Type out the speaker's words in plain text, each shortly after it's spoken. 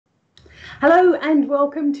Hello and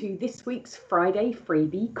welcome to this week's Friday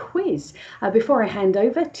Freebie quiz. Before I hand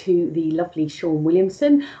over to the lovely Shaun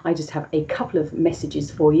Williamson, I just have a couple of messages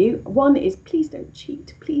for you. One is please don't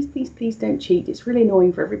cheat. Please don't cheat. It's really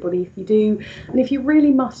annoying for everybody if you do. And if you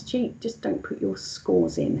really must cheat, just don't put your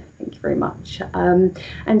scores in. Thank you very much.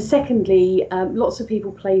 And secondly, lots of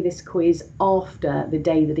people play this quiz after the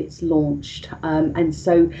day that it's launched. And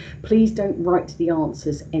so please don't write the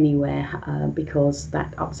answers anywhere because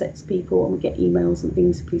that upsets people. We get emails and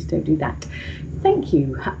things. Please don't do that. Thank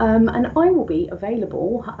you. And I will be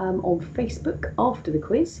available on Facebook after the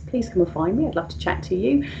quiz. Please come and find me. I'd love to chat to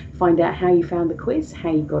you, find out how you found the quiz,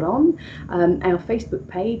 how you got on. Our Facebook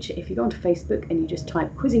page, if you go onto Facebook and you just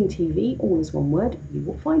type QuizzingTV, all as one word, you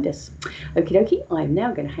will find us. Okie dokie, I'm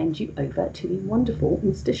now going to hand you over to the wonderful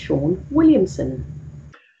Mr. Shaun Williamson.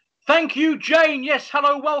 Thank you, Jane. Yes,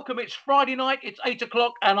 hello, welcome. It's Friday night, it's 8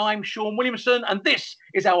 o'clock, and I'm Shaun Williamson, and this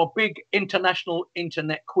is our big international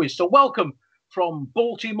internet quiz. So welcome from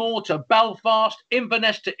Baltimore to Belfast,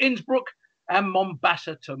 Inverness to Innsbruck, and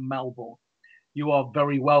Mombasa to Melbourne. You are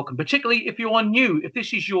very welcome, particularly if you are new. If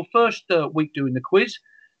this is your first week doing the quiz,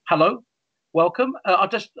 hello, welcome. I'll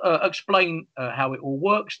just explain how it all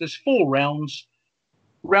works. There's 4 rounds.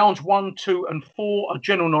 Rounds 1, 2, and 4 are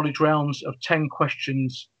general knowledge rounds of 10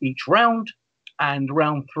 questions each round. And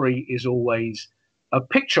round 3 is always a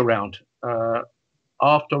picture round.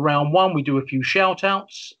 After round 1, we do a few shout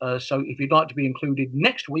outs. So if you'd like to be included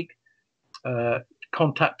next week,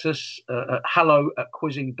 contact us at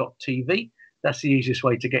hello@quizzing.tv. That's the easiest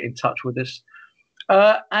way to get in touch with us.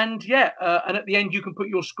 And at the end, you can put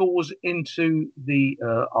your scores into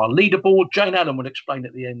our leaderboard. Jane Allen will explain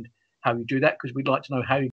at the end how you do that, because we'd like to know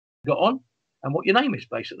how you got on and what your name is,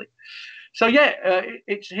 basically. So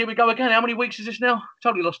it's here we go again. How many weeks is this now?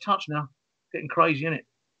 Totally lost touch now. Getting crazy, isn't it?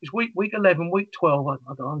 It's week 11, week 12. I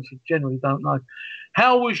honestly generally don't know.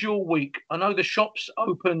 How was your week? I know the shops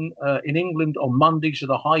open in England on Monday, so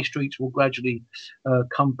the high streets will gradually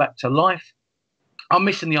come back to life. I'm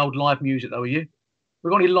missing the old live music, though. Are you? We've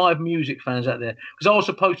got any live music fans out there? Because I was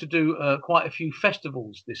supposed to do quite a few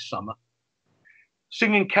festivals this summer.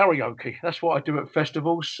 Singing karaoke, that's what I do at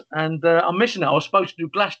festivals, and I'm missing it. I was supposed to do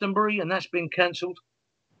Glastonbury, and that's been cancelled.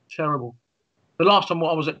 Terrible. The last time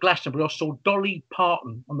I was at Glastonbury, I saw Dolly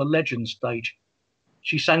Parton on the Legends stage.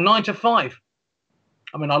 She sang 9 to 5.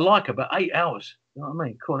 I mean, I like her, but 8 hours. You know what I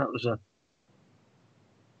mean? Cool. That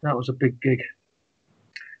was a big gig.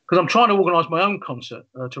 Because I'm trying to organise my own concert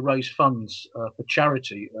to raise funds for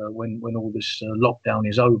charity when all this lockdown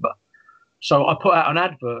is over. So I put out an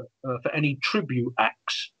advert for any tribute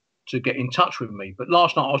acts to get in touch with me. But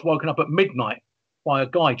last night I was woken up at midnight by a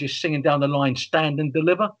guy just singing down the line, "Stand and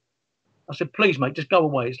Deliver." I said, "Please, mate, just go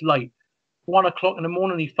away. It's late." 1 o'clock in the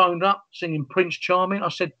morning, he phoned up singing Prince Charming. I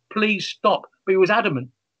said, "Please stop." But he was adamant.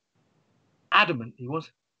 Adamant, he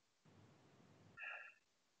was.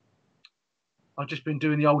 I've just been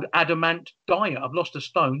doing the old adamant diet. I've lost a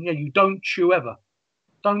stone. Yeah, you don't chew ever.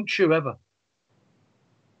 Don't chew ever.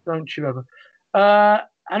 Don't you ever.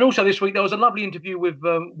 And also this week, there was a lovely interview with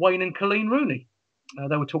Wayne and Colleen Rooney.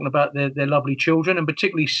 They were talking about their lovely children, and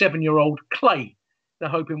particularly 7-year-old Clay. They're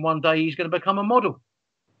hoping one day he's going to become a model.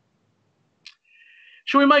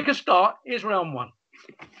 Shall we make a start? Here's round 1.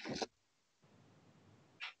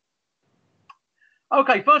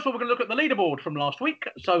 Okay, first of all, we're going to look at the leaderboard from last week.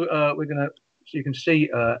 So so you can see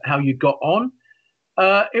how you got on.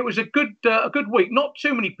 It was a good week. Not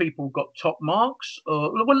too many people got top marks.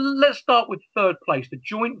 Well, let's start with third place, the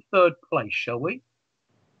joint third place, shall we?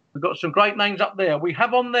 We've got some great names up there. We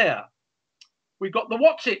have on there, we've got the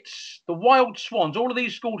Watsits, the Wild Swans. All of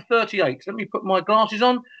these scored 38. Let me put my glasses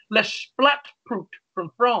on. Les Splatprout from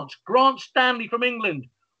France, Grant Stanley from England,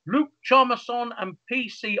 Luc Charmasson and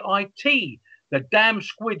PCIT, the Damn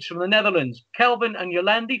Squids from the Netherlands, Kelvin and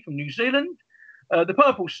Yolandi from New Zealand, the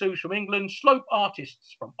Purple Sues from England, Slope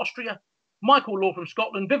Artists from Austria, Michael Law from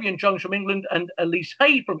Scotland, Vivian Jones from England, and Elise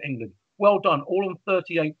Hay from England. Well done, all on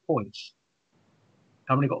 38 points.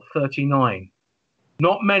 How many got 39?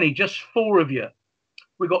 Not many, just 4 of you.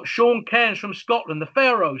 We got Sean Cairns from Scotland, the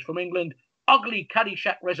Pharaohs from England, Ugly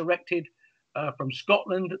Caddyshack Resurrected from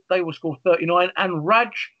Scotland. They will score 39. And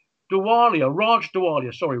Raj Dawalia,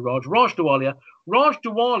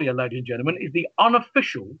 ladies and gentlemen, is the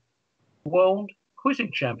unofficial world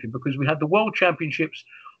quizzing champion, because we had the world championships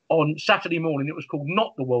on Saturday morning. It was called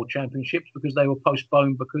not the world championships because they were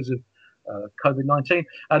postponed because of COVID-19,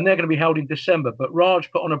 and they're going to be held in December. But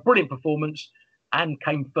Raj put on a brilliant performance and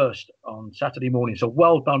came first on Saturday morning. So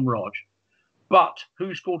well done, Raj. But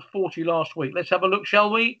who scored 40 last week? Let's have a look,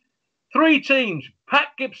 shall we? 3 teams. Pat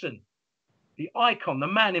Gibson, the icon, the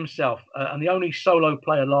man himself, and the only solo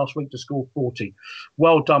player last week to score 40.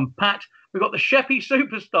 Well done, Pat. We've got the Sheppey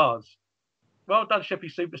Superstars. Well done, Sheppey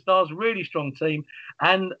Superstars. Really strong team.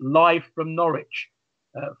 And live from Norwich,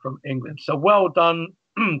 from England. So well done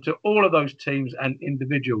to all of those teams and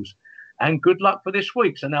individuals. And good luck for this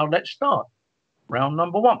week. So now let's start round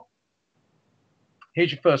number 1.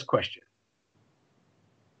 Here's your first question.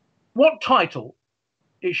 What title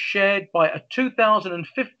is shared by a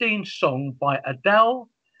 2015 song by Adele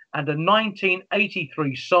and a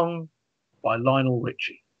 1983 song by Lionel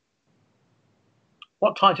Richie?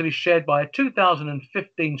 What title is shared by a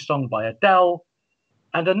 2015 song by Adele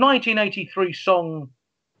and a 1983 song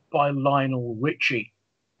by Lionel Richie?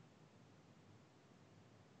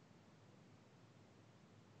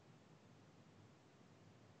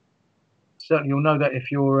 Certainly you'll know that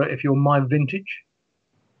if you're my vintage.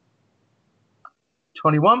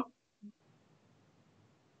 21.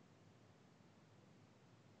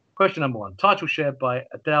 Question number 1. Title shared by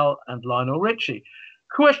Adele and Lionel Richie.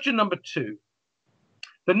 Question number 2.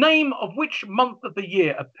 The name of which month of the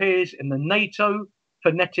year appears in the NATO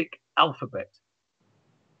phonetic alphabet?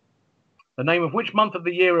 The name of which month of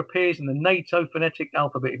the year appears in the NATO phonetic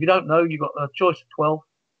alphabet? If you don't know, you've got a choice of 12.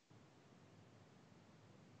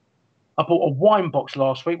 I bought a wine box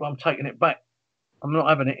last week, but I'm taking it back. I'm not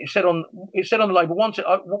having it. It said on the label, once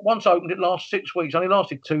opened, it lasts 6 weeks. Only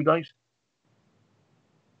lasted 2 days.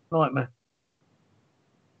 Nightmare.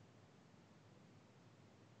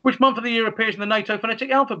 Which month of the year appears in the NATO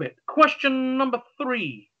phonetic alphabet? Question number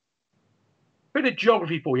 3. Bit of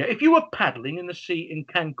geography for you. If you were paddling in the sea in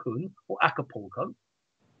Cancun or Acapulco,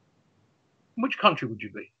 which country would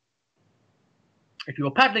you be? If you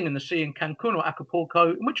were paddling in the sea in Cancun or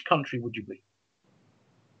Acapulco, in which country would you be?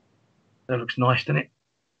 That looks nice, doesn't it?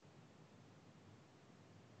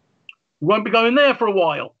 We won't be going there for a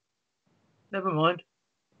while. Never mind.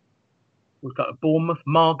 We've got Bournemouth,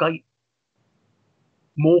 Margate,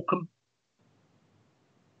 Morecambe.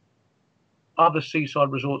 Other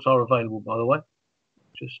seaside resorts are available, by the way.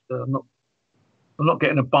 Just I'm not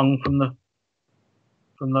getting a bung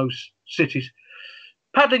from those cities.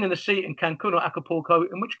 Paddling in the sea in Cancun or Acapulco,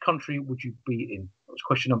 in which country would you be in? That was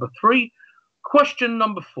question number 3. Question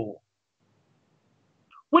number 4.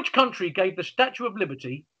 Which country gave the Statue of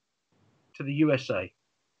Liberty to the USA?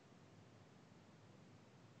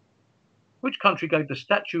 Which country gave the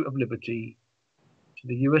Statue of Liberty to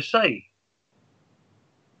the USA?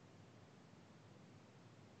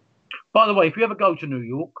 By the way, if you ever go to New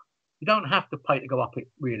York, you don't have to pay to go up it,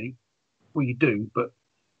 really. Well, you do, but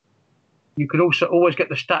you can also always get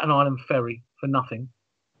the Staten Island ferry for nothing,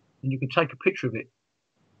 and you can take a picture of it.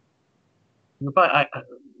 You're about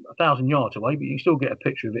 1,000 yards away, but you can still get a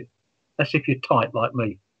picture of it. That's if you're tight like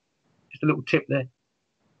me. Just a little tip there.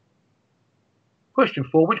 Question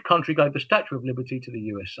 4. Which country gave the Statue of Liberty to the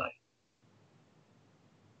USA?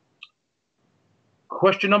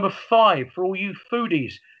 Question number 5 for all you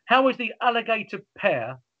foodies. How is the alligator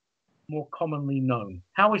pear more commonly known?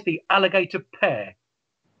 How is the alligator pear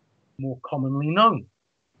more commonly known?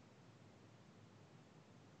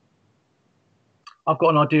 I've got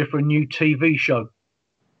an idea for a new TV show.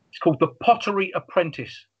 It's called The Pottery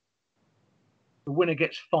Apprentice. The winner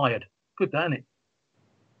gets fired. Good, isn't it?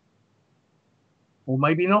 Or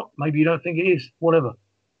maybe not. Maybe you don't think it is. Whatever.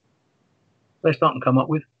 Best I can come up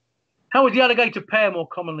with. How is the alligator pear more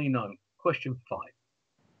commonly known? Question 5.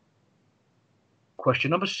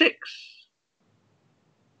 Question number 6.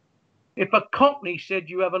 If a Cockney said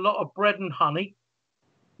you have a lot of bread and honey,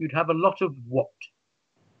 you'd have a lot of what?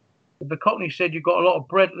 If a Cockney said you've got a lot of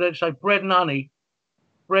bread, let's say bread and honey,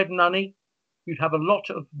 you'd have a lot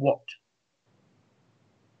of what?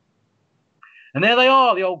 And there they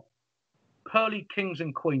are, the old pearly kings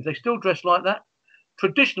and queens. They still dress like that.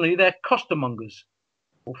 Traditionally, they're costermongers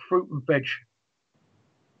or fruit and veg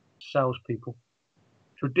salespeople.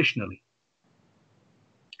 Traditionally.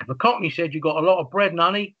 If a Cockney said you got a lot of bread and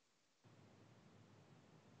honey,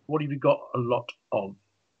 what have you got a lot of?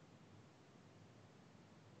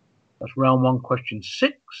 That's round 1, question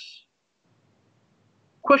 6.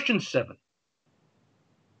 Question 7.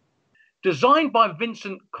 Designed by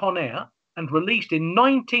Vincent Conair and released in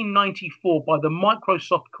 1994 by the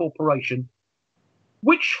Microsoft Corporation,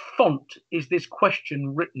 which font is this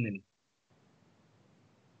question written in?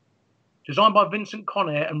 Designed by Vincent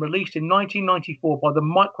Conair and released in 1994 by the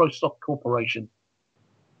Microsoft Corporation,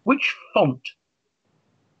 which font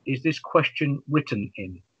is this question written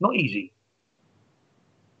in? Not easy.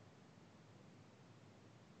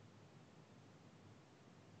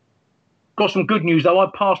 Got some good news though. I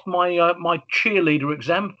passed my my cheerleader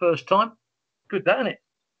exam first time. Good, that, isn't it?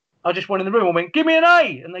 I just went in the room and went, give me an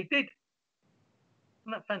A, and they did.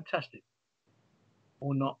 Isn't that fantastic?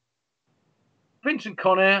 Or not? Vincent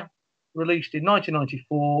Conair, released in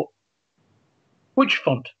 1994. Which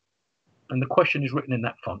font? And the question is written in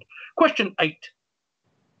that font. Question 8.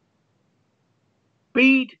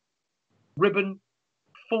 Bead, ribbon,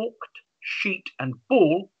 forked, sheet, and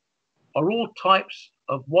ball are all types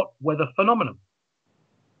of what weather phenomenon?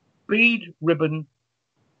 Bead, ribbon,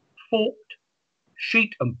 forked,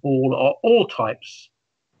 sheet, and ball are all types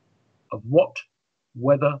of what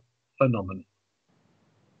weather phenomenon?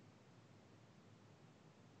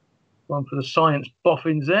 One for the science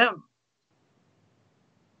boffins there.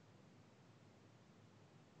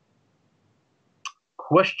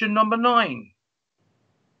 Question number 9.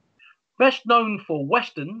 Best known for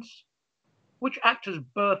westerns, which actor's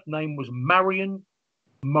birth name was Marion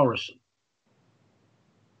Morrison?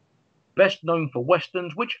 Best known for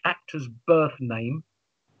westerns, which actor's birth name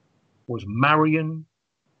was Marion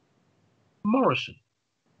Morrison?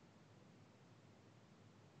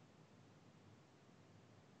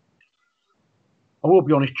 I will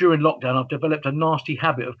be honest, during lockdown, I've developed a nasty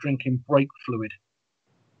habit of drinking brake fluid.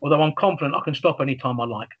 Although I'm confident I can stop any time I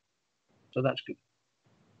like. So that's good.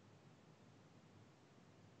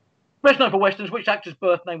 Best known for westerns, which actor's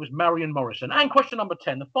birth name was Marion Morrison? And question number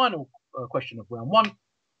 10, the final question of round 1.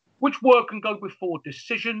 Which word can go before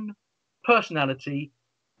decision, personality,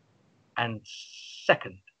 and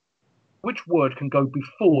second? Which word can go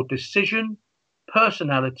before decision,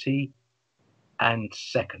 personality, and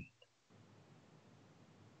second?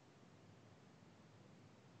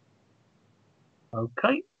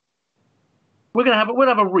 Okay. We'll have a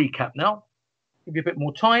recap now. Give you a bit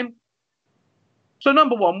more time. So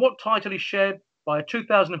number 1, what title is shared by a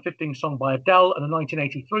 2015 song by Adele and a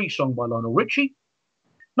 1983 song by Lionel Richie?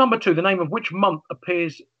 Number 2, the name of which month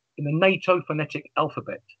appears in the NATO phonetic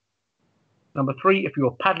alphabet? Number 3, if you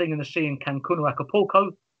were paddling in the sea in Cancun or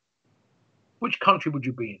Acapulco, which country would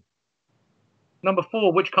you be in? Number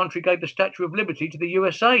 4, which country gave the Statue of Liberty to the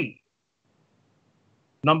USA?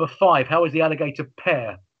 Number 5, how is the alligator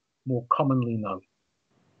pear more commonly known?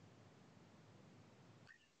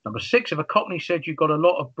 Number 6, if a Cockney said you got a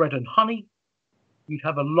lot of bread and honey, you'd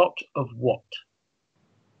have a lot of what?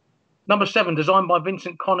 Number 7, designed by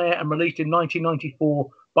Vincent Conair and released in 1994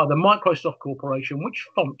 by the Microsoft Corporation, which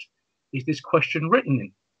font is this question written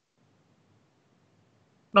in?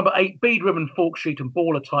 Number 8, bead, ribbon, fork, sheet, and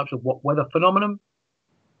ball are types of what weather phenomenon?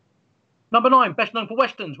 Number 9, best known for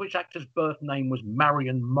westerns, which actor's birth name was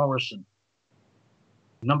Marion Morrison?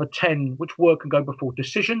 Number 10, which word can go before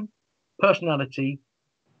decision, personality,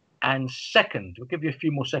 and second? We'll give you a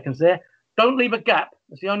few more seconds there. Don't leave a gap.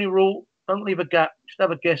 That's the only rule. Don't leave a gap. Just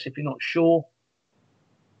have a guess if you're not sure.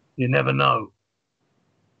 You never know.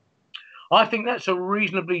 I think that's a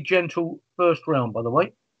reasonably gentle first round, by the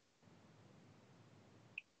way.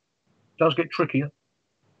 Does get trickier.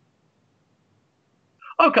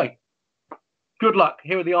 Okay. Good luck.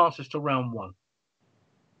 Here are the answers to round 1.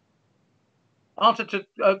 Answer to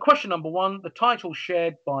question number 1. The title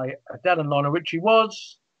shared by Adele and Lionel Richie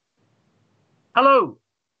was Hello.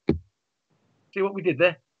 See what we did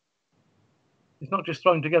there? It's not just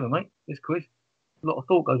thrown together, mate, this quiz. A lot of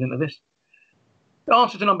thought goes into this. The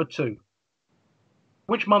answer to number 2.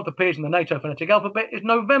 Which month appears in the NATO phonetic alphabet is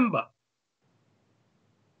November.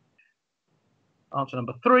 Answer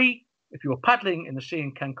number 3. If you were paddling in the sea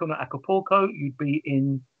in Cancun or Acapulco, you'd be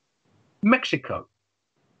in Mexico.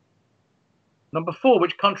 Number 4,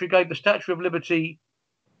 which country gave the Statue of Liberty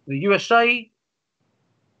to the USA?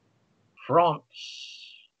 France.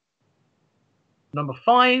 Number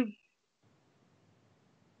 5,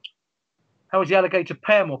 how is the alligator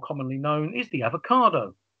pear more commonly known? Is the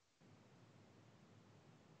avocado.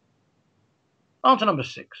 Answer number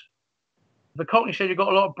 6. The Cockney said you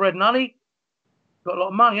got a lot of bread and honey, got a lot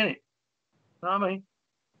of money, innit? You know what I mean?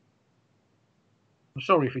 I'm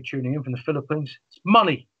sorry if you're tuning in from the Philippines. It's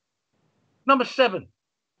money. Number 7.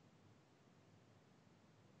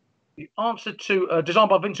 The answer to designed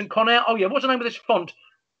by Vincent Conair. Oh yeah, what's the name of this font?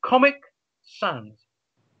 Comic Sans.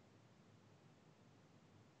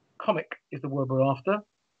 Comic is the word we're after.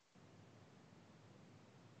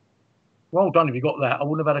 Well done if you got that. I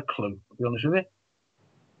wouldn't have had a clue, to be honest with you.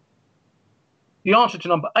 The answer to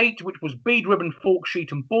number 8, which was bead, ribbon, fork,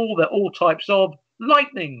 sheet, and ball, they're all types of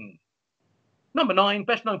lightning. Number 9,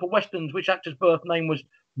 best known for westerns, which actor's birth name was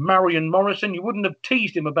Marion Morrison. You wouldn't have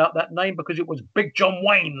teased him about that name because it was Big John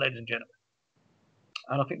Wayne, ladies and gentlemen.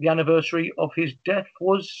 And I think the anniversary of his death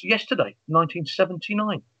was yesterday,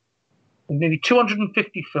 1979. In nearly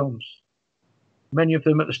 250 films, many of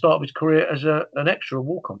them at the start of his career as an extra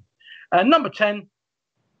walk-on. And number 10,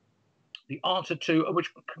 The answer to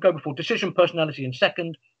which can go before decision, personality, and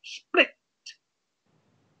second, split.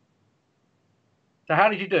 So how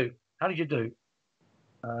did you do? How did you do?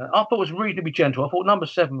 I thought it was reasonably gentle. I thought number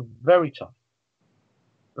 7 was very tough.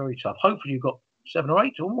 Very tough. Hopefully you got 7 or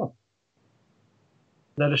 8 or more.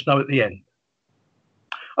 Let us know at the end.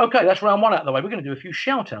 Okay, that's round 1 out of the way. We're going to do a few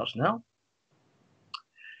shout-outs now.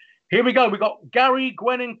 Here we go. We've got Gary,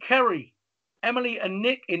 Gwen and Kerry, Emily and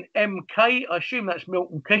Nick in MK. I assume that's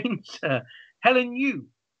Milton Keynes. Helen Yu,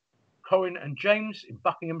 Corinne and James in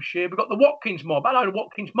Buckinghamshire. We've got the Watkins mob. Hello, the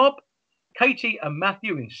Watkins mob. Katie and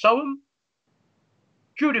Matthew in Soham.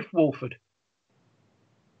 Judith Walford,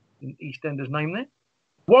 in EastEnders name there.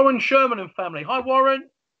 Warren Sherman and family. Hi,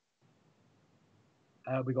 Warren.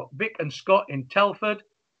 We've got Vic and Scott in Telford.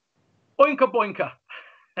 Boinker Boinker.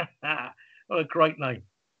 What a great name.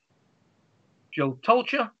 Jill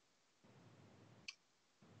Tolcher.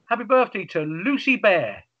 Happy birthday to Lucy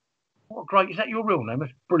Bear. What great, is that your real name?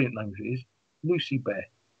 That's a brilliant name it is. Lucy Bear.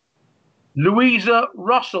 Louisa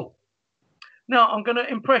Russell. Now I'm going to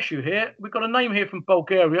impress you here. We've got a name here from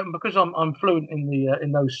Bulgaria, and because I'm fluent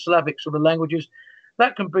in those Slavic sort of languages,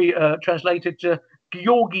 that can be translated to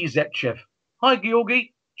Georgi Zetchev. Hi,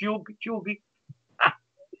 Georgi. Georgi.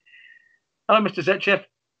 Hello, Mr. Zetchev.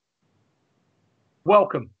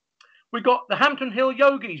 Welcome. We've got the Hampton Hill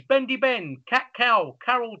Yogis, Bendy Ben, Cat Cow,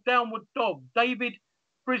 Carol Downward Dog, David,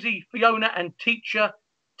 Frizzy, Fiona, and Teacher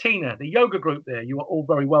Tina. The yoga group there. You are all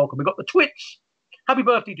very welcome. We've got the Twits. Happy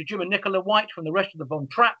birthday to Jim and Nicola White from the rest of the Von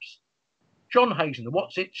Trapps. John Hayes and the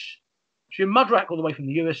Watsits. Jim Mudrak all the way from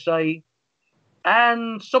the USA.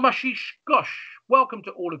 And Somashish Gosh. Welcome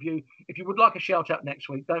to all of you. If you would like a shout out next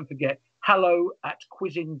week, don't forget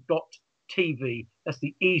hello@quizzing.tv. That's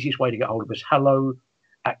the easiest way to get hold of us.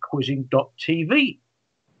 hello@quizzing.tv.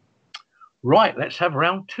 Right, let's have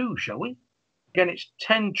round 2, shall we? Again, it's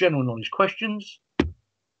 10 general knowledge questions.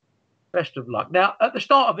 Best of luck. Now, at the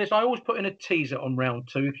start of this, I always put in a teaser on round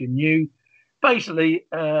 2 if you're new. Basically,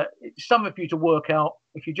 it's something for you to work out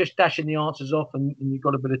if you're just dashing the answers off and you've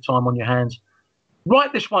got a bit of time on your hands.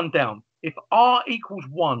 Write this one down. If R equals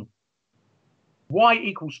 1, Y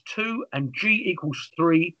equals 2, and G equals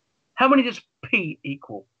 3, how many does P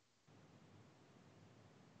equal?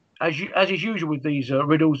 As is usual with these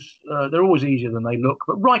riddles, they're always easier than they look,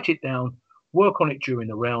 but write it down. Work on it during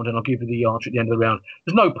the round, and I'll give you the answer at the end of the round.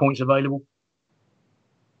 There's no points available.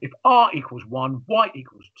 If R equals 1, Y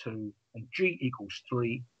equals 2, and G equals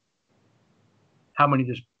 3, how many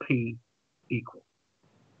does P equal?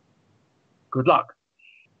 Good luck.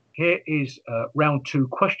 Here is round 2,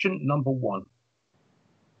 question number 1.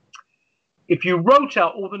 If you wrote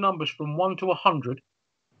out all the numbers from 1 to 100,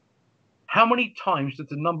 how many times does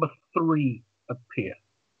the number 3 appear?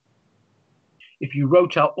 If you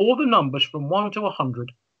wrote out all the numbers from 1 to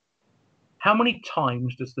 100, how many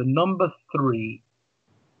times does the number 3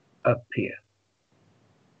 appear?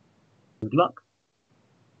 Good luck.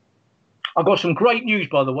 I've got some great news,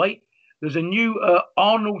 by the way. There's a new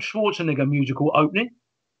Arnold Schwarzenegger musical opening,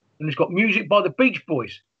 and it's got music by the Beach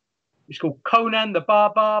Boys. It's called Conan the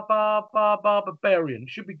Barbarian.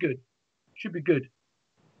 Should be good. Should be good.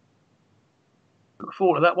 Look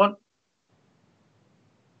forward to that one.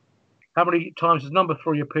 How many times does number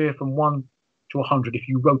 3 appear from 1 to 100 if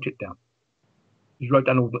you wrote it down? You wrote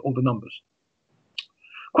down all the numbers.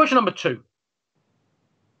 Question number 2.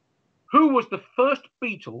 Who was the first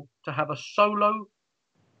Beatle to have a solo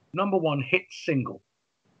 #1 hit single?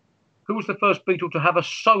 Who was the first Beatle to have a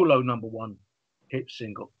solo #1 hit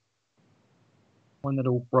single? When they'd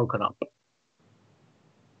all broken up.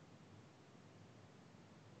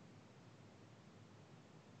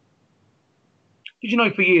 Did you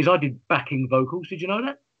know for years I did backing vocals? Did you know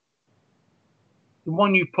that? The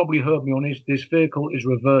one you've probably heard me on is This Vehicle is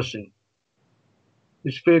Reversing.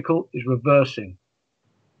 This vehicle is reversing.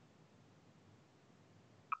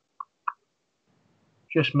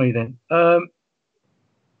 Just me then.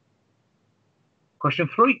 Question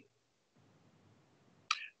 3.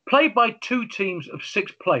 Played by 2 teams of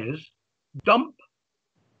 6 players, dump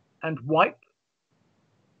and wipe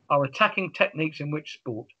are attacking techniques in which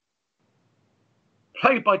sport?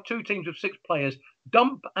 Played by 2 teams of 6 players,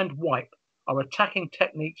 dump and wipe are attacking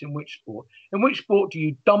techniques in which sport? In which sport do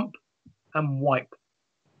you dump and wipe?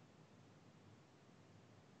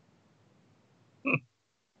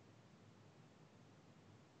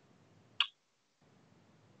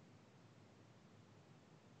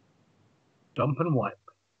 Dump and wipe.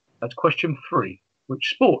 That's question 3. Which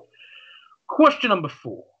sport? Question number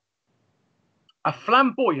 4. A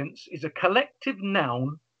flamboyance is a collective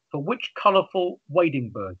noun for which colourful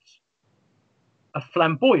wading birds? A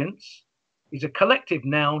flamboyance is a collective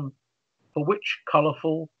noun for which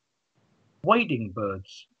colourful wading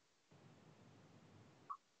birds?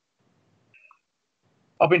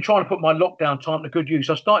 I've been trying to put my lockdown time to good use.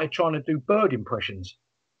 I started trying to do bird impressions,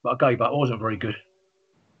 but I gave up. I wasn't very good.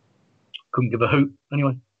 Couldn't give a hoot.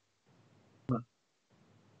 Anyway.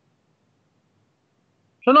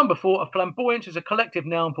 So number 4, a flamboyance is a collective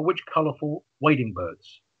noun for which colourful wading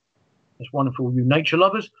birds? That's one for all you nature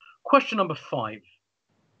lovers. Question number 5.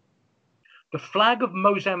 The flag of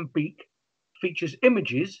Mozambique features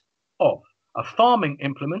images of a farming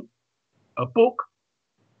implement, a book,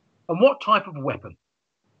 and what type of weapon?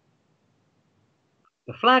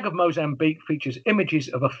 The flag of Mozambique features images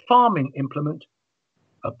of a farming implement,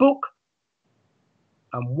 a book,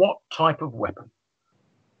 and what type of weapon?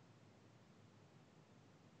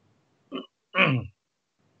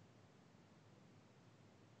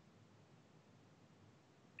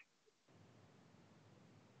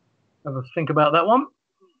 Have a think about that one.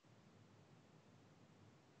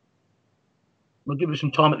 We'll give you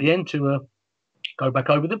some time at the end to go back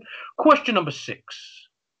over them. Question number 6.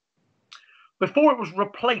 Before it was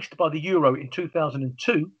replaced by the euro in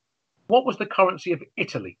 2002, what was the currency of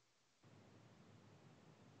Italy?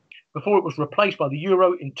 Before it was replaced by the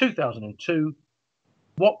euro in 2002,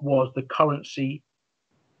 what was the currency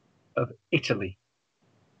of Italy?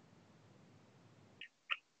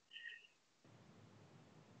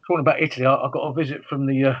 Talking about Italy, I got a visit from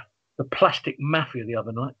the plastic mafia the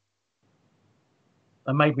other night.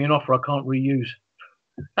 They made me an offer I can't reuse.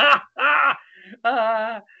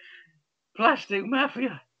 Plastic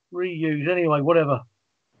mafia, reuse. Anyway, whatever.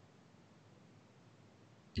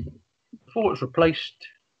 Before it was replaced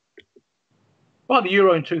by the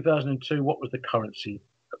euro in 2002, what was the currency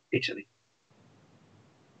of Italy?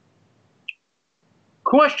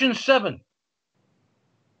 Question 7.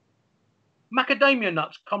 Macadamia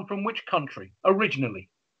nuts come from which country originally?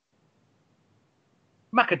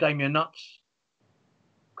 Macadamia nuts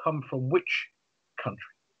come from which country?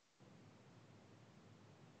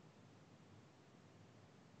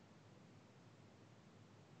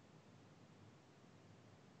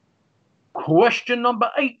 Question number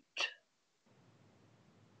 8.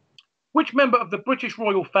 Which member of the British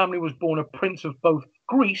royal family was born a prince of both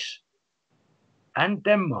Greece and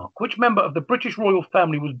Denmark? Which member of the British royal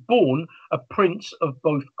family was born a prince of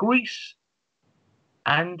both Greece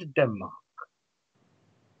and Denmark?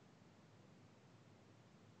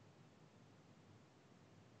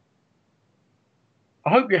 I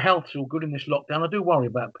hope your health's all good in this lockdown. I do worry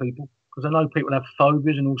about people because I know people have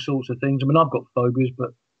phobias and all sorts of things. I mean, I've got phobias, but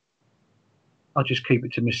I just keep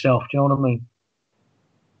it to myself. Do you know what I mean?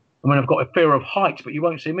 I mean, I've got a fear of heights, but you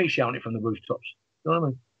won't see me shouting it from the rooftops. Do you know what I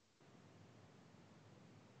mean?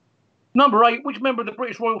 Number 8, which member of the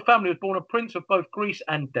British royal family was born a prince of both Greece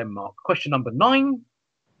and Denmark? Question number 9.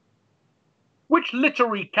 Which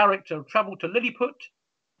literary character travelled to Lilliput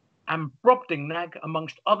and Brobdingnag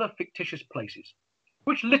amongst other fictitious places?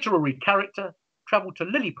 Which literary character travelled to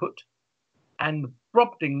Lilliput and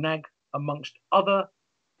Brobdingnag amongst other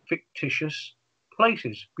fictitious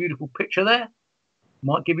places? Beautiful picture there.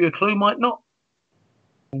 Might give you a clue, might not.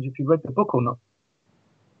 Depends if you read the book or not.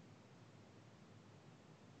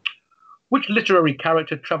 Which literary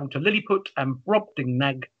character travelled to Lilliput and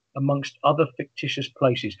Brobdingnag amongst other fictitious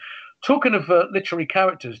places? Talking of literary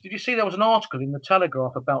characters, did you see there was an article in the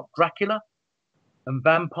Telegraph about Dracula and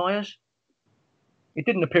vampires? It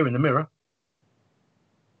didn't appear in the Mirror.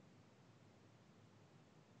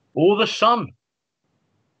 Or the Sun.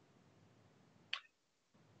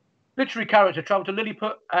 Literary character travelled to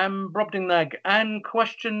Lilliput and Brobdingnag. And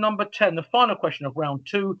question number 10, the final question of round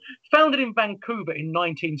 2. Founded in Vancouver in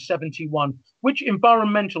 1971, which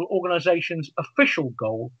environmental organisation's official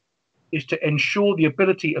goal is to ensure the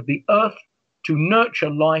ability of the Earth to nurture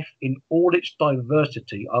life in all its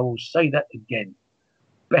diversity? I will say that again.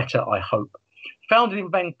 Better, I hope. Founded in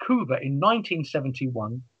Vancouver in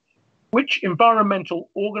 1971, which environmental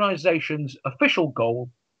organisation's official goal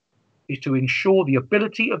is to ensure the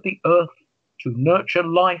ability of the Earth to nurture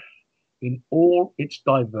life in all its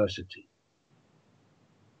diversity?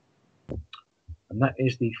 And that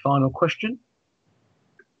is the final question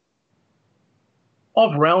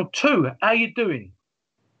of round 2. How are you doing?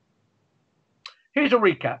 Here's a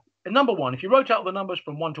recap. And number 1, if you wrote out the numbers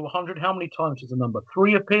from 1 to 100, how many times does the number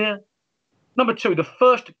 3 appear? Number 2, the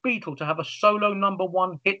first Beatle to have a solo number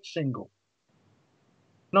 1 hit single.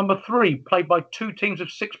 Number 3, played by 2 teams of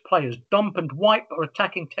 6 players. Dump and wipe are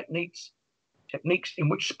attacking techniques in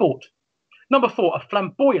which sport? Number 4, a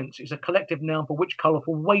flamboyance is a collective noun for which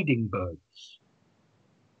colourful wading birds?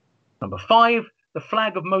 Number 5, the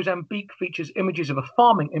flag of Mozambique features images of a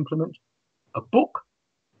farming implement, a book,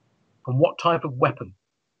 And what type of weapon?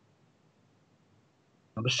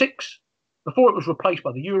 Number 6, before it was replaced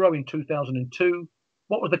by the euro in 2002,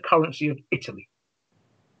 what was the currency of Italy?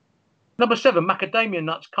 Number 7, macadamia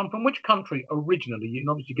nuts come from which country originally? You can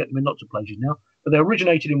obviously get them in lots of places now, but they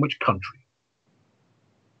originated in which country?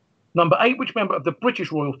 Number 8, which member of the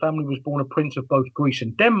British royal family was born a prince of both Greece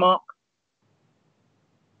and Denmark?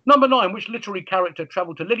 Number 9, which literary character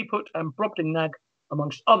travelled to Lilliput and Brobdingnag,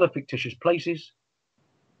 amongst other fictitious places?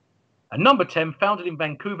 And number 10, founded in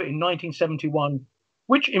Vancouver in 1971,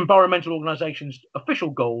 which environmental organisation's official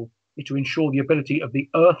goal is to ensure the ability of the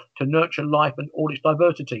Earth to nurture life and all its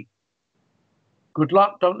diversity? Good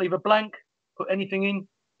luck. Don't leave a blank. Put anything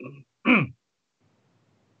in.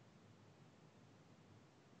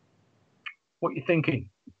 What are you thinking?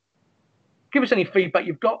 Give us any feedback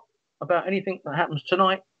you've got about anything that happens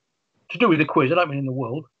tonight to do with the quiz. I don't mean in the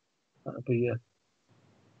world. That would be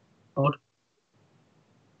odd.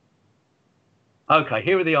 Okay,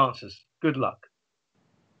 here are the answers. Good luck.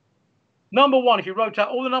 Number 1, if you wrote out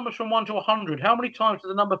all the numbers from 1 to 100, how many times does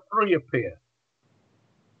the number 3 appear?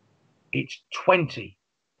 It's 20.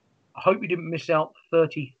 I hope you didn't miss out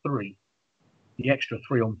 33. The extra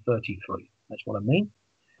 3 on 33. That's what I mean.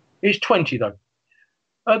 It's 20, though.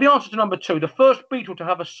 The answer to number 2, the first Beatle to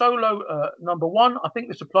have a solo number 1, I think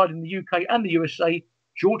this applied in the UK and the USA,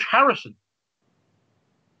 George Harrison,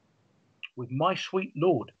 with My Sweet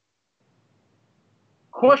Lord.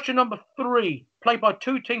 Question number 3, played by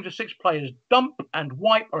 2 teams of 6 players, dump and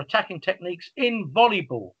wipe are attacking techniques in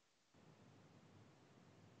volleyball.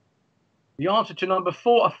 The answer to number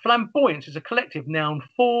 4, a flamboyance is a collective noun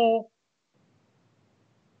for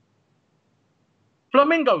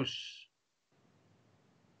flamingos.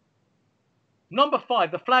 Number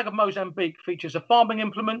 5, the flag of Mozambique features a farming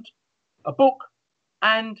implement, a book,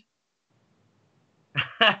 and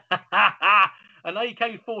an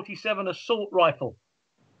AK-47 assault rifle.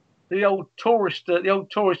 The old tourist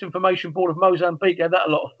information board of Mozambique gave that a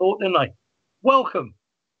lot of thought, didn't they? Welcome.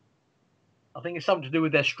 I think it's something to do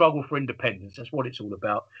with their struggle for independence. That's what it's all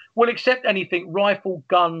about. We'll accept anything, rifle,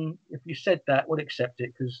 gun. If you said that, we'll accept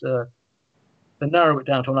it, because to narrow it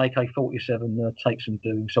down to an AK-47 takes some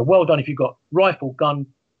doing. So well done if you've got rifle, gun,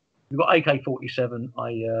 you've got AK-47.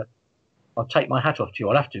 I'll take my hat off to you.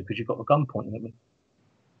 I'll have to, because you've got the gun pointing at me.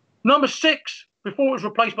 Number 6, before it was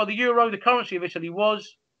replaced by the euro, the currency of Italy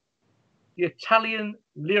was the Italian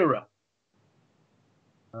lira.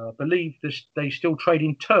 I believe they still trade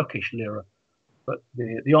in Turkish lira, but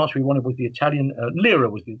the answer we wanted was the Italian lira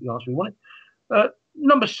was the answer we wanted.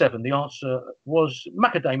 Number 7, the answer was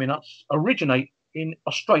macadamia nuts originate in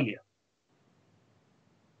Australia.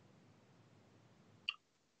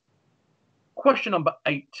 Question number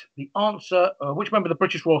 8, the answer, which member of the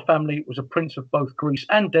British royal family was a prince of both Greece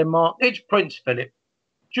and Denmark? It's Prince Philip,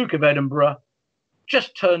 Duke of Edinburgh,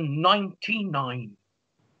 just turned 99.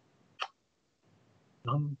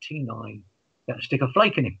 99. Better stick a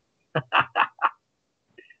flake in him.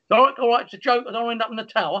 All right, it's a joke. I don't end up in the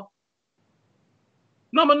tower.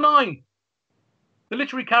 Number 9, the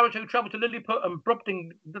literary character who travelled to Lilliput and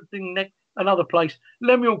Brobdingnag, another place,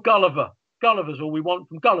 Lemuel Gulliver. Gulliver's all we want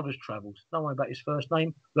from Gulliver's Travels. Don't worry about his first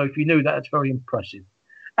name, though if you knew that, it's very impressive.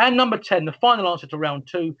 And number 10, the final answer to round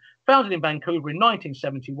 2, founded in Vancouver in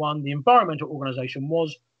 1971, the environmental organisation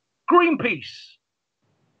was Greenpeace.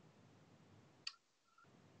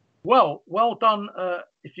 Well done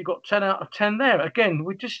if you got 10 out of 10 there. Again,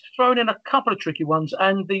 we've just thrown in a couple of tricky ones.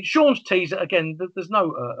 And the Shaun's teaser, again, there's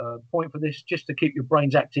no point for this, just to keep your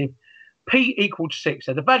brains active. P equals 6.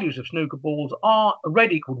 So the values of snooker balls are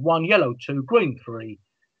red equaled 1, yellow 2, green 3,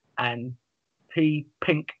 and P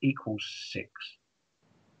pink equals 6.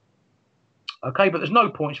 Okay, but there's no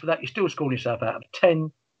points for that. You're still scoring yourself out of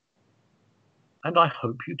 10. And I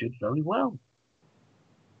hope you did very well.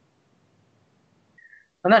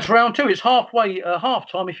 And that's round 2. It's halfway,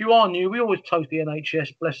 half time. If you are new, we always toast the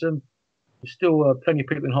NHS, bless them. There's still plenty of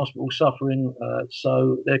people in hospital suffering,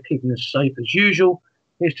 so they're keeping us safe as usual.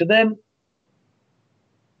 Here's to them.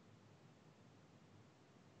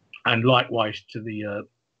 And likewise to the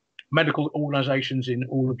medical organisations in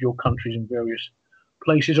all of your countries and various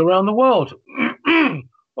places around the world.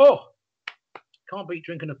 Oh, can't beat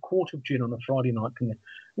drinking a quart of gin on a Friday night, can you?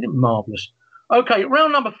 Isn't it marvellous? Okay,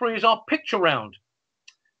 round number 3 is our picture round.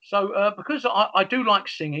 So because I do like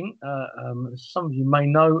singing, as some of you may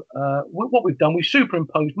know, what we've done, we've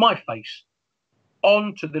superimposed my face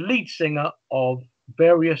onto the lead singer of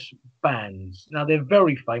various bands. Now, they're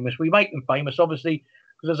very famous. We make them famous, obviously,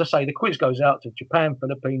 because, as I say, the quiz goes out to Japan,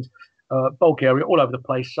 Philippines, Bulgaria, all over the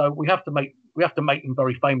place. So we have to make them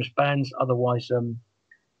very famous bands. Otherwise,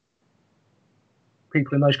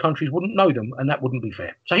 people in those countries wouldn't know them, and that wouldn't be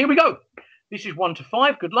fair. So here we go. This is 1 to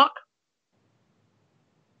 5. Good luck.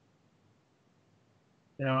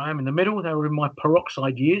 There I am in the middle. They were in my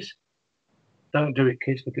peroxide years. Don't do it,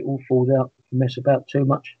 kids. Look, it all falls out if you mess about too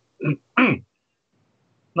much.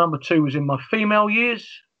 Number 2 was in my female years.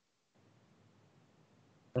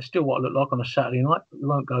 That's still what I look like on a Saturday night, but we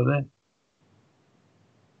won't go there.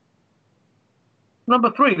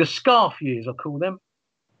 Number 3, the scarf years, I call them.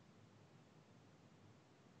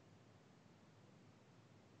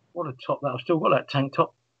 What a top that. I've still got that tank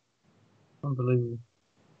top. Unbelievable.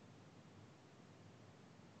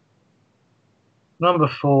 Number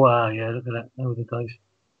 4, yeah, look at that. Those were the days.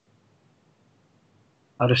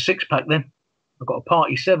 I had a 6-pack then. I've got a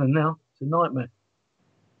party 7 now. It's a nightmare.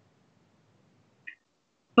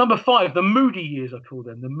 Number 5, the moody years, I call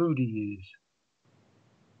them. The moody years.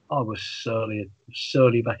 I was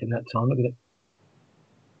surly back in that time. Look at it.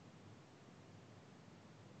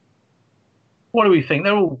 What do we think?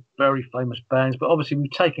 They're all very famous bands, but obviously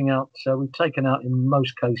we've taken out in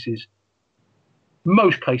most cases, the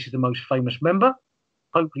most famous member.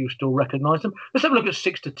 Hopefully you'll still recognise them. Let's have a look at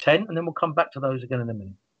 6 to 10, and then we'll come back to those again in a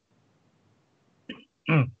minute.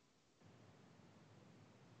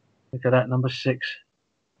 Look at that, number 6.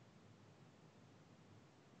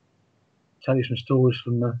 Tell you some stories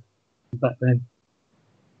from back then.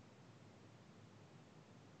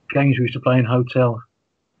 Games we used to play in hotels.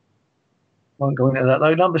 Won't go into that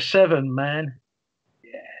though. Number 7, man.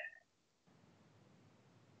 Yeah.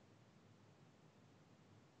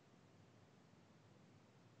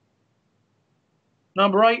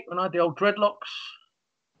 Number 8, when I had the old dreadlocks.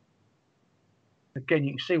 Again,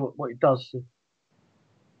 you can see what it does.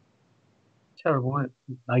 Terrible, isn't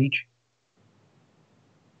it? Age.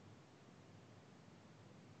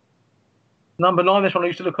 Number 9, this one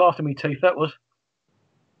used to look after me teeth, that was.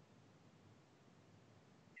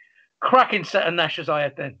 Cracking set of gnashers I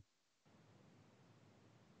had then.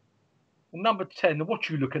 And number 10, what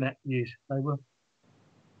you looking at years they were.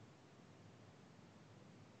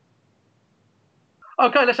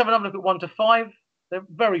 Okay, let's have another look at 1 to 5. They're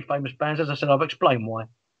very famous bands. As I said, I've explained why.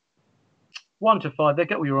 1 to 5, there,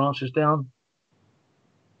 get all your answers down.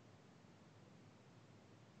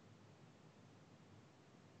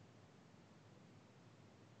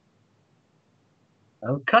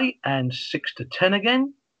 Okay, and 6 to 10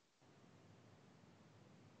 again.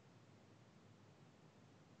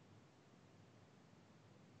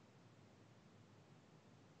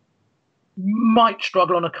 Might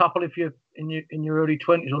struggle on a couple if you're in your early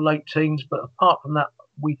 20s or late teens, but apart from that,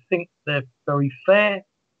 we think they're very fair.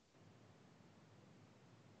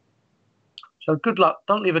 So good luck.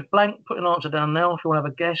 Don't leave it blank. Put an answer down now if you want to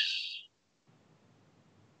have a guess.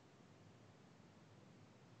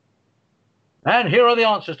 And here are the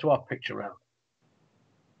answers to our picture round.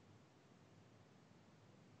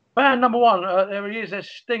 Band number 1, there he is. There's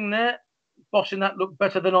Sting there. Bossing that look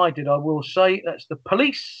better than I did, I will say. That's the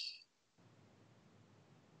Police.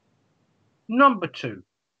 Number 2,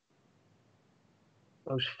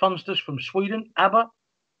 those funsters from Sweden, ABBA.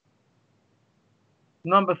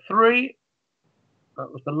 Number 3,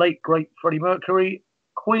 that was the late, great Freddie Mercury,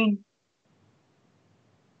 Queen.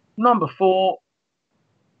 Number 4,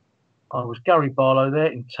 I was Gary Barlow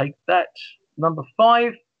there in Take That. Number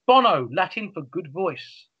 5, Bono, Latin for good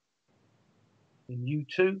voice, in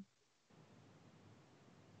U2.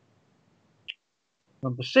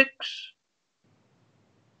 Number 6,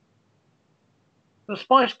 the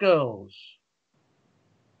Spice Girls.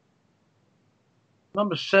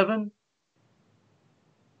 Number 7,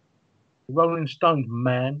 the Rolling Stones,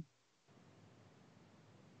 Man.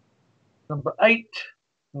 Number 8,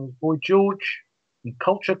 that was Boy George and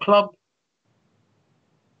Culture Club.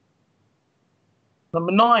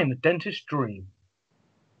 Number 9, The Dentist's Dream.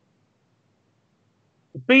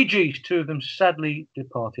 The Bee Gees, 2 of them sadly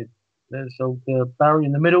departed. There's old Barry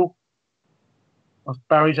in the middle. Us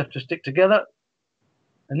Barrys have to stick together.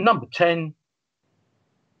 And number 10,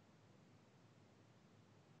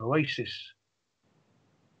 Oasis.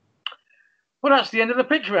 Well, that's the end of the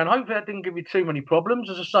picture round. Hopefully that didn't give you too many problems.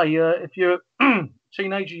 As I say, if you're a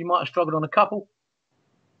teenager, you might have struggled on a couple.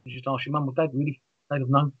 You just ask your mum or dad, really. They'd have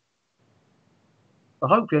known. But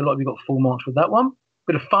hopefully a lot of you got full marks with that one.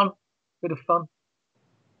 Bit of fun.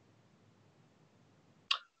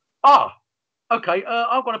 Okay.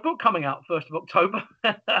 I've got a book coming out 1st of October.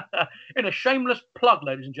 In a shameless plug,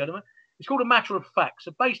 ladies and gentlemen. It's called A Matter of Fact.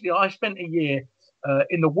 So basically, I spent a year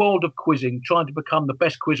in the world of quizzing, trying to become the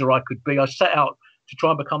best quizzer I could be. I set out to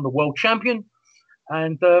try and become the world champion.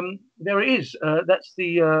 And there it is. That's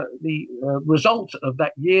the result of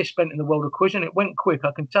that year spent in the world of quizzing. It went quick,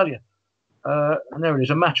 I can tell you. And there it is,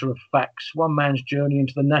 A Matter of Facts, one man's journey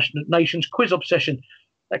into the nation's quiz obsession.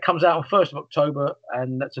 That comes out on 1st of October,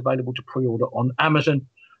 and that's available to pre-order on Amazon.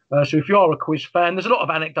 So if you are a quiz fan, there's a lot of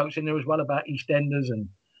anecdotes in there as well about EastEnders and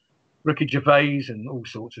Ricky Gervais and all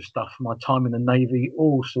sorts of stuff. My time in the Navy,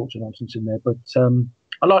 all sorts of nonsense in there. But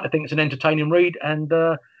I like to think it's an entertaining read, and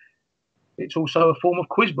it's also a form of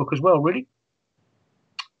quiz book as well, really.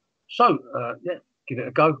 So, yeah, give it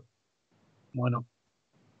a go. Why not?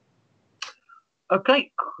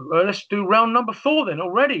 Okay, let's do round number 4 then.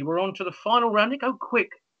 Already, we're on to the final round. They go quick.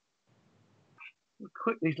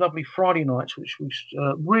 Quick, these lovely Friday nights, which we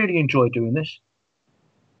really enjoy doing this.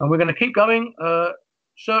 And we're going to keep going,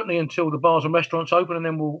 certainly until the bars and restaurants open, and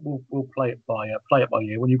then we'll play it by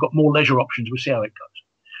ear. When you've got more leisure options, we'll see how it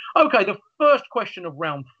goes. Okay, the first question of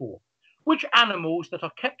round 4. Which animals that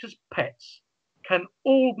are kept as pets can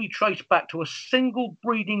all be traced back to a single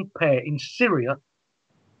breeding pair in Syria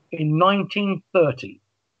in 1930?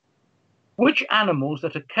 Which animals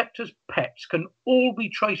that are kept as pets can all be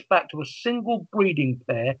traced back to a single breeding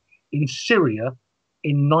pair in Syria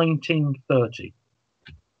in 1930?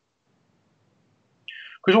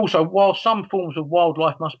 Because also, while some forms of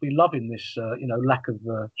wildlife must be loving this, lack of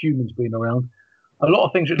humans being around, a lot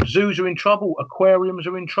of things, zoos are in trouble, aquariums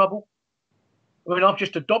are in trouble. I mean, I've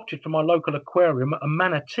just adopted from my local aquarium a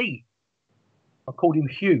manatee. I called him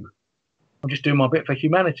Hugh. I'm just doing my bit for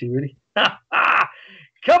humanity, really.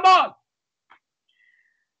 Come on!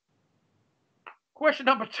 Question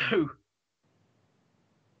number 2.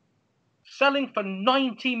 Selling for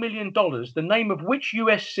 $90 million, the name of which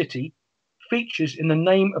US city features in the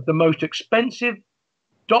name of the most expensive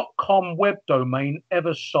 .com web domain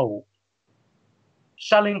ever sold?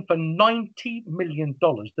 Selling for $90 million,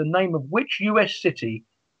 the name of which US city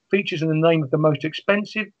features in the name of the most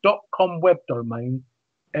expensive .com web domain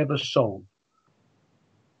ever sold?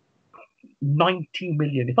 90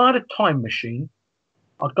 million. If I had a time machine,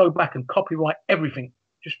 I'd go back and copyright everything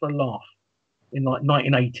just for a laugh in like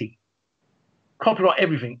 1980. Copyright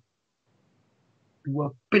everything. It'd be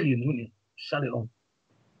worth billions, wouldn't you? Sell it on.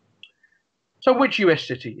 So which US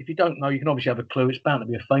city? If you don't know, you can obviously have a clue. It's bound to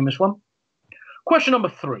be a famous one. Question number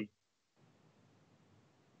 3.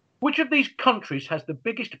 Which of these countries has the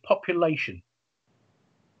biggest population?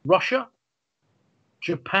 Russia,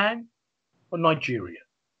 Japan, or Nigeria?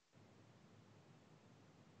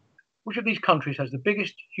 Which of these countries has the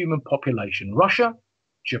biggest human population? Russia,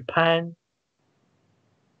 Japan,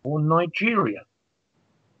 or Nigeria?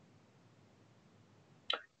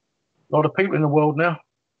 A lot of people in the world now.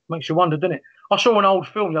 Makes you wonder, doesn't it? I saw an old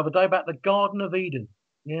film the other day about the Garden of Eden.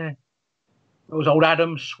 Yeah. There was old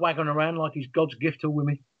Adam swaggering around like he's God's gift to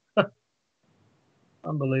women.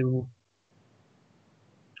 Unbelievable.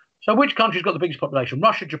 So which country's got the biggest population?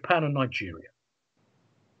 Russia, Japan, or Nigeria?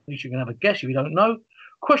 At least you can have a guess if you don't know.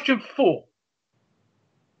 Question 4.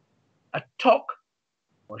 A toque,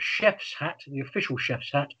 or a chef's hat, the official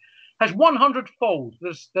chef's hat, has 100 folds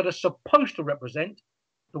that are supposed to represent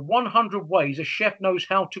the 100 ways a chef knows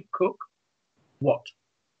how to cook what?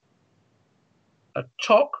 A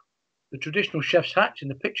toque, the traditional chef's hat in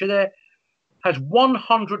the picture there, has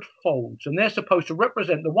 100 folds, and they're supposed to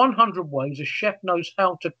represent the 100 ways a chef knows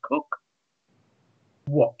how to cook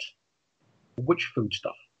what? Which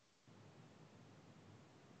foodstuff?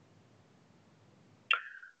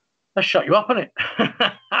 Let's shut you up, innit?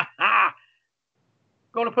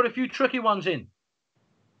 Got to put a few tricky ones in.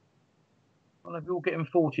 I'll have you all getting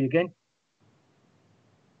 40 again.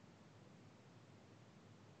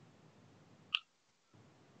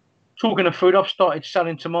 Talking of food, I've started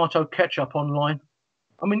selling tomato ketchup online.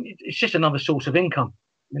 I mean, it's just another source of income,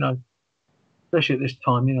 especially at this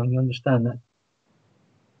time, you understand that.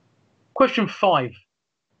 Question 5.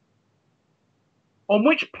 On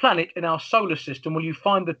which planet in our solar system will you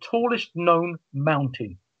find the tallest known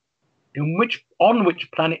mountain? On which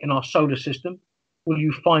planet in our solar system will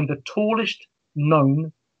you find the tallest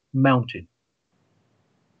known mountain?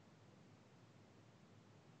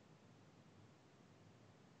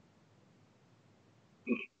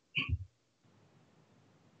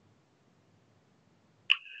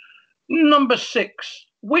 Number 6.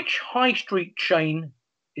 Which high street chain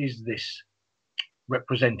is this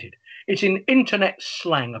represented? It's in internet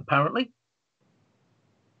slang, apparently.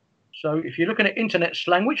 So if you're looking at internet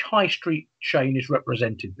slang, which high street chain is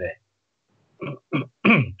represented there?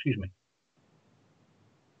 Excuse me.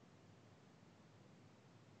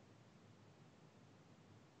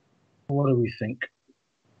 What do we think?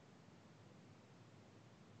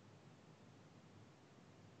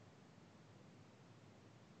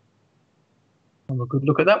 Have a good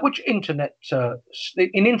look at that. Which internet,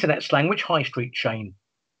 in internet slang, which high street chain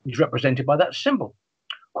He's represented by that symbol.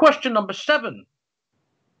 Question number 7.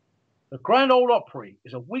 The Grand Ole Opry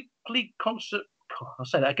is a weekly concert. I'll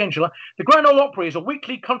say that again, shall I? The Grand Ole Opry is a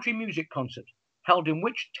weekly country music concert held in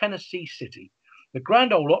which Tennessee city? The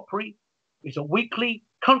Grand Ole Opry is a weekly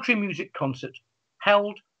country music concert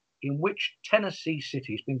held in which Tennessee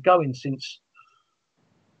city? It's been going since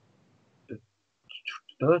the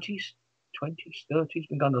 30s, 20s, 30s. It's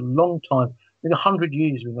been going a long time. Been 100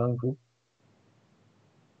 years we've been going for.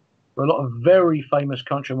 A lot of very famous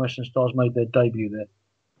country and western stars made their debut there.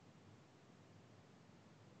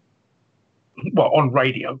 Well, on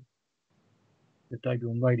radio. The debut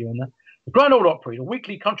on radio on that. The Grand Ole Opry is a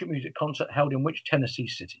weekly country music concert held in which Tennessee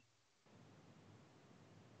city?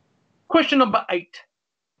 Question number 8.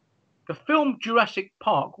 The film Jurassic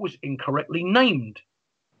Park was incorrectly named.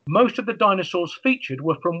 Most of the dinosaurs featured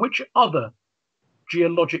were from which other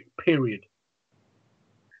geologic period?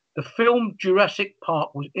 The film Jurassic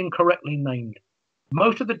Park was incorrectly named.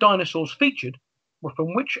 Most of the dinosaurs featured were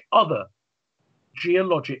from which other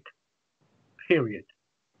geologic period?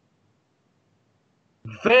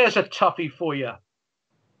 There's a toughie for you.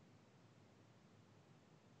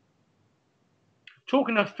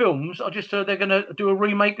 Talking of films, I just heard they're going to do a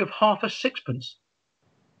remake of Half a Sixpence.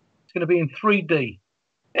 It's going to be in 3D.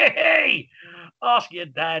 Hey, ask your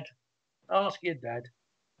dad. Ask your dad.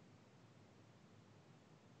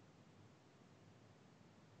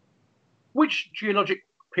 Which geologic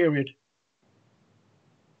period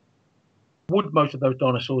would most of those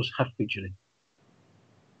dinosaurs have featured in?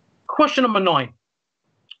 Question number 9.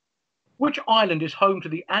 Which island is home to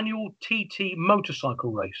the annual TT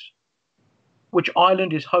motorcycle race? Which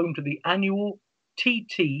island is home to the annual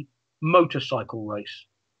TT motorcycle race?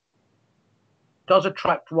 It does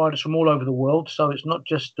attract riders from all over the world, so it's not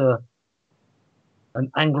just an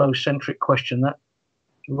Anglo-centric question. That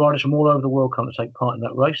riders from all over the world come to take part in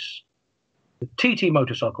that race. The TT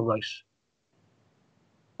motorcycle race.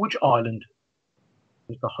 Which island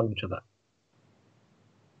is the home to that?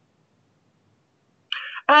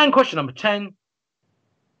 And question number 10.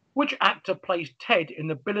 Which actor plays Ted in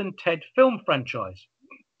the Bill and Ted film franchise?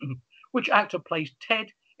 Which actor plays Ted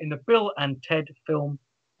in the Bill and Ted film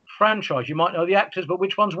franchise? You might know the actors, but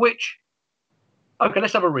which one's which? Okay,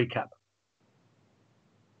 let's have a recap.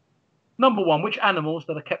 Number 1, which animals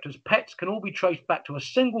that are kept as pets can all be traced back to a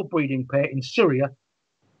single breeding pair in Syria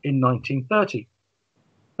in 1930?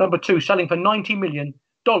 Number 2, selling for $90 million,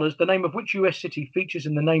 the name of which US city features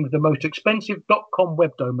in the name of the most expensive .com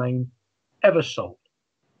web domain ever sold?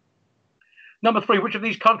 Number 3, which of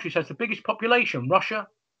these countries has the biggest population? Russia,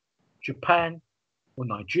 Japan, or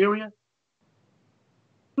Nigeria?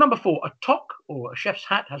 Number 4, a toque or a chef's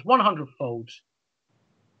hat has 100 folds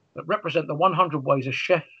that represent the 100 ways a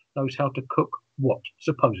chef knows how to cook what,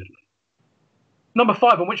 supposedly? Number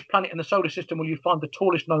 5, on which planet in the solar system will you find the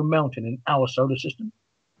tallest known mountain in our solar system?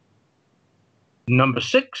 Number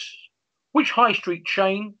 6, which high street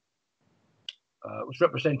chain was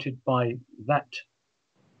represented by that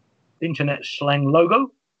internet slang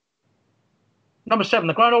logo? Number 7,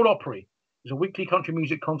 the Grand Ole Opry is a weekly country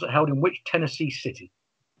music concert held in which Tennessee city?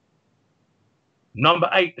 Number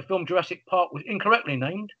 8, the film Jurassic Park was incorrectly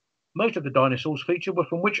named. Most of the dinosaurs featured were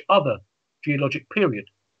from which other geologic period?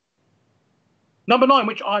 Number 9,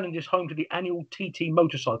 which island is home to the annual TT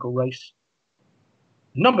motorcycle race?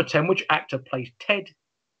 Number 10, which actor plays Ted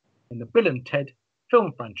in the Bill and Ted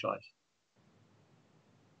film franchise?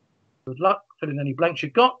 Good luck. Fill in any blanks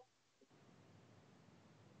you've got.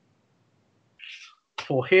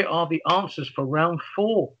 For here are the answers for round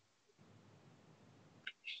 4.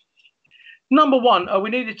 Number 1, we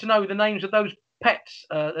needed to know the names of those pets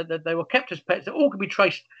that they were kept as pets that all could be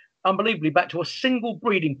traced unbelievably back to a single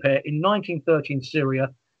breeding pair in 1930 in Syria,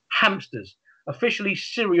 hamsters. Officially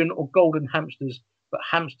Syrian or golden hamsters, but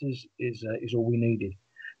hamsters is all we needed.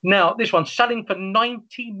 Now, this one, selling for $90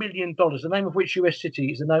 million, the name of which US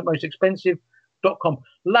city is the most expensive .com.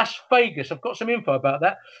 Las Vegas, I've got some info about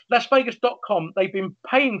that. LasVegas.com, they've been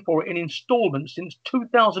paying for it in installments since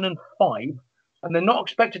 2005, and they're not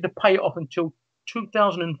expected to pay it off until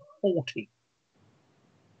 2040.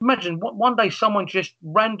 Imagine one day someone just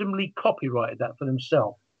randomly copyrighted that for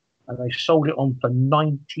themselves and they sold it on for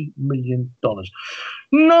 $90 million.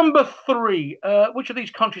 Number 3, which of these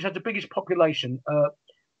countries has the biggest population?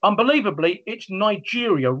 Unbelievably, it's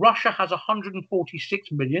Nigeria. Russia has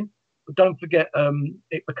 146 million, but don't forget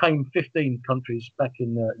it became 15 countries back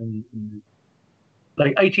in the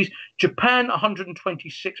late 80s. Japan,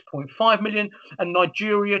 126.5 million, and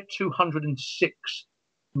Nigeria, 206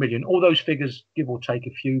 million. All those figures, give or take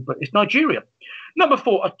a few, but it's Nigeria. Number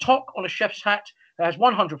 4, a toque on a chef's hat that has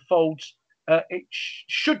 100 folds it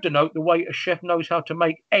should denote the way a chef knows how to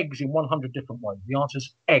make eggs in 100 different ways. The answer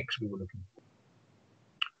is eggs we were looking for.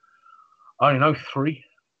 I only know 3.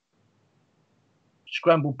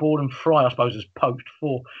 Scrambled, boiled and fry, I suppose, is poached.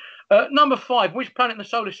 4. Number 5, which planet in the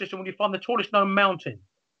solar system will you find the tallest known mountain?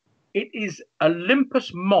 It is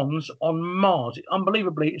Olympus Mons on Mars.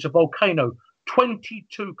 Unbelievably, it's a volcano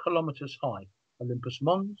 22 kilometers high. Olympus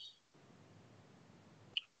Mons.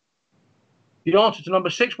 The answer to number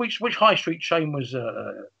 6, which high street chain was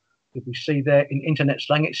did we see there in internet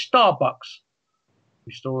slang? It's Starbucks.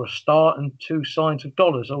 We saw a star and 2 signs of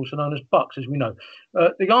dollars, also known as bucks, as we know.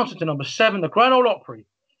 The answer to number 7, the Grand Ole Opry,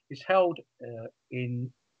 is held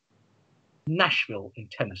in Nashville in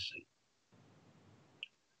Tennessee.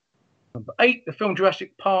 Number 8, the film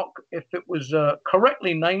Jurassic Park, if it was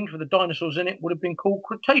correctly named for the dinosaurs in it, would have been called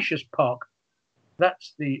Cretaceous Park.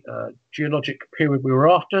 That's the geologic period we were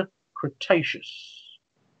after, Cretaceous.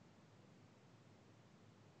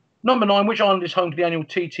 Number 9, which island is home to the annual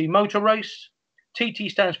TT motor race?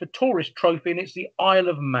 TT stands for Tourist Trophy, and it's the Isle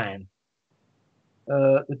of Man.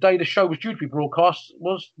 The day the show was due to be broadcast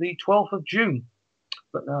was the 12th of June,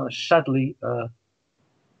 but sadly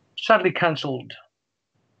cancelled.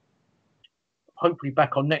 Hopefully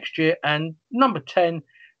back on next year. And number 10,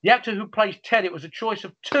 the actor who plays Ted, it was a choice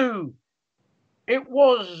of 2. It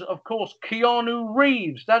was, of course, Keanu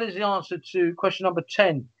Reeves. That is the answer to question number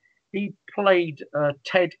 10. He played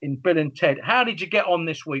Ted in Bill and Ted. How did you get on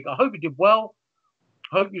this week? I hope you did well.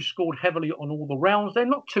 I hope you scored heavily on all the rounds. They're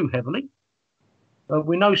not too heavily.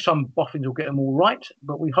 We know some boffins will get them all right,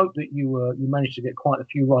 but we hope that you managed to get quite a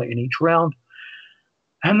few right in each round.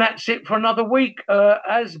 And that's it for another week.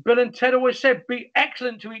 As Bill and Ted always said, be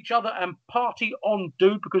excellent to each other and party on,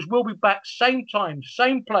 dude, because we'll be back same time,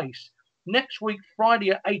 same place next week,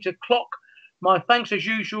 Friday at 8 o'clock. My thanks, as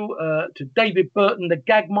usual, to David Burton, the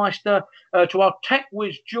Gagmeister, to our tech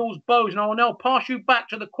whiz, Jules Bowes, and I will now pass you back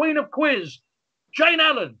to the Queen of Quiz, Jane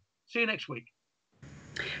Allen. See you next week.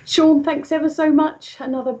 Shaun, thanks ever so much.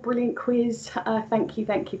 Another brilliant quiz. Thank you.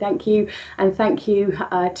 And thank you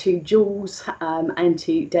to Jules and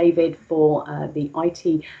to David for the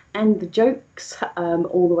IT and the jokes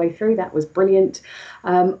all the way through. That was brilliant.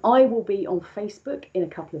 I will be on Facebook in a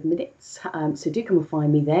couple of minutes, so do come and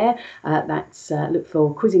find me there. That's look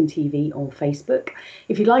for QuizzingTV on Facebook.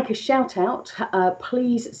 If you'd like a shout out,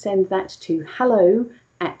 please send that to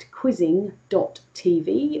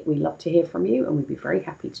hello@quizzing.tv. We love to hear from you and we'd be very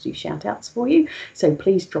happy to do shout outs for you. So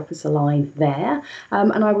please drop us a line there.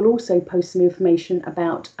 And I will also post some information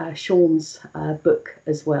about Shaun's book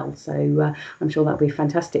as well. So I'm sure that'll be a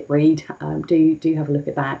fantastic read. Do have a look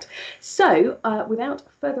at that. So without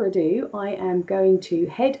further ado, I am going to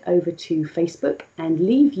head over to Facebook and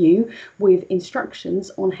leave you with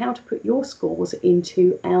instructions on how to put your scores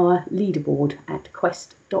into our leaderboard at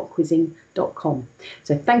quest.quizzing.com.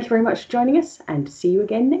 So thank you very much for joining us and see you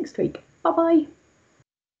again next week. Bye bye.